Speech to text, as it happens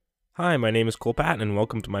Hi, my name is Patton, and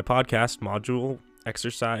welcome to my podcast module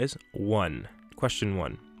exercise 1. Question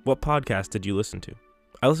 1. What podcast did you listen to?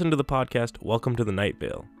 I listened to the podcast Welcome to the Night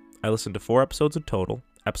Vale. I listened to 4 episodes in total.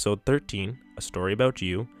 Episode 13, A Story About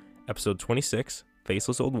You. Episode 26,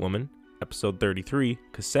 Faceless Old Woman. Episode 33,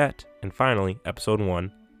 Cassette. And finally, Episode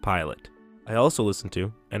 1, Pilot. I also listened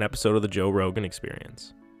to an episode of the Joe Rogan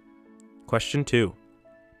Experience. Question 2.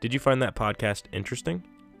 Did you find that podcast interesting?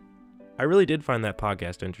 I really did find that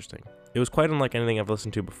podcast interesting. It was quite unlike anything I've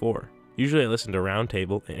listened to before. Usually I listen to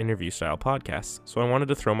roundtable and interview-style podcasts, so I wanted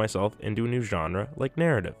to throw myself into a new genre like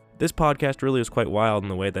narrative. This podcast really is quite wild in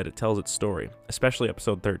the way that it tells its story, especially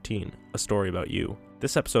episode 13, A Story About You.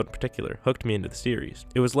 This episode in particular hooked me into the series.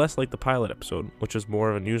 It was less like the pilot episode, which was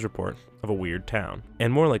more of a news report of a weird town,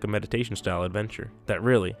 and more like a meditation-style adventure that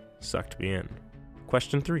really sucked me in.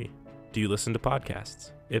 Question 3. Do you listen to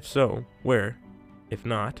podcasts? If so, where? If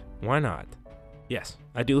not, why not? Yes,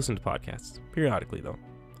 I do listen to podcasts, periodically though.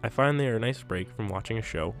 I find they are a nice break from watching a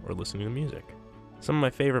show or listening to music. Some of my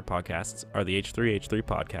favorite podcasts are the H3H3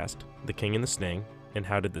 podcast, The King and the Sting, and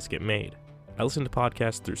How Did This Get Made? I listen to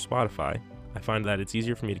podcasts through Spotify. I find that it's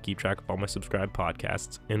easier for me to keep track of all my subscribed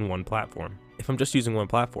podcasts in one platform. If I'm just using one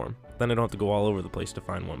platform, then I don't have to go all over the place to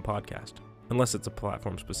find one podcast, unless it's a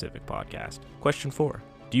platform-specific podcast. Question 4.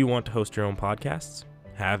 Do you want to host your own podcasts?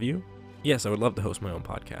 Have you? Yes, I would love to host my own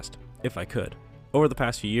podcast, if I could. Over the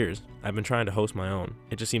past few years, I've been trying to host my own.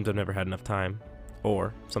 It just seems I've never had enough time,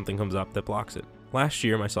 or something comes up that blocks it. Last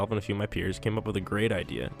year, myself and a few of my peers came up with a great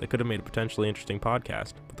idea that could have made a potentially interesting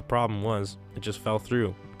podcast, but the problem was, it just fell through.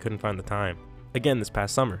 We couldn't find the time. Again, this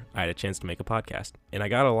past summer, I had a chance to make a podcast, and I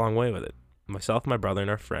got a long way with it. Myself, my brother,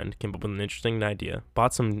 and our friend came up with an interesting idea,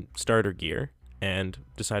 bought some starter gear, and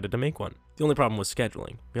decided to make one. The only problem was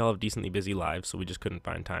scheduling. We all have decently busy lives, so we just couldn't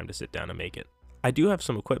find time to sit down and make it. I do have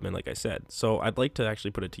some equipment, like I said, so I'd like to actually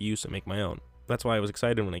put it to use and make my own. That's why I was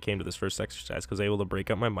excited when I came to this first exercise, because I was able to break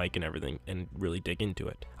up my mic and everything and really dig into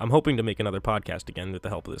it. I'm hoping to make another podcast again with the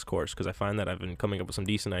help of this course, because I find that I've been coming up with some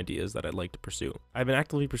decent ideas that I'd like to pursue. I've been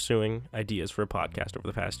actively pursuing ideas for a podcast over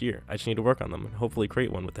the past year. I just need to work on them and hopefully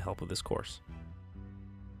create one with the help of this course.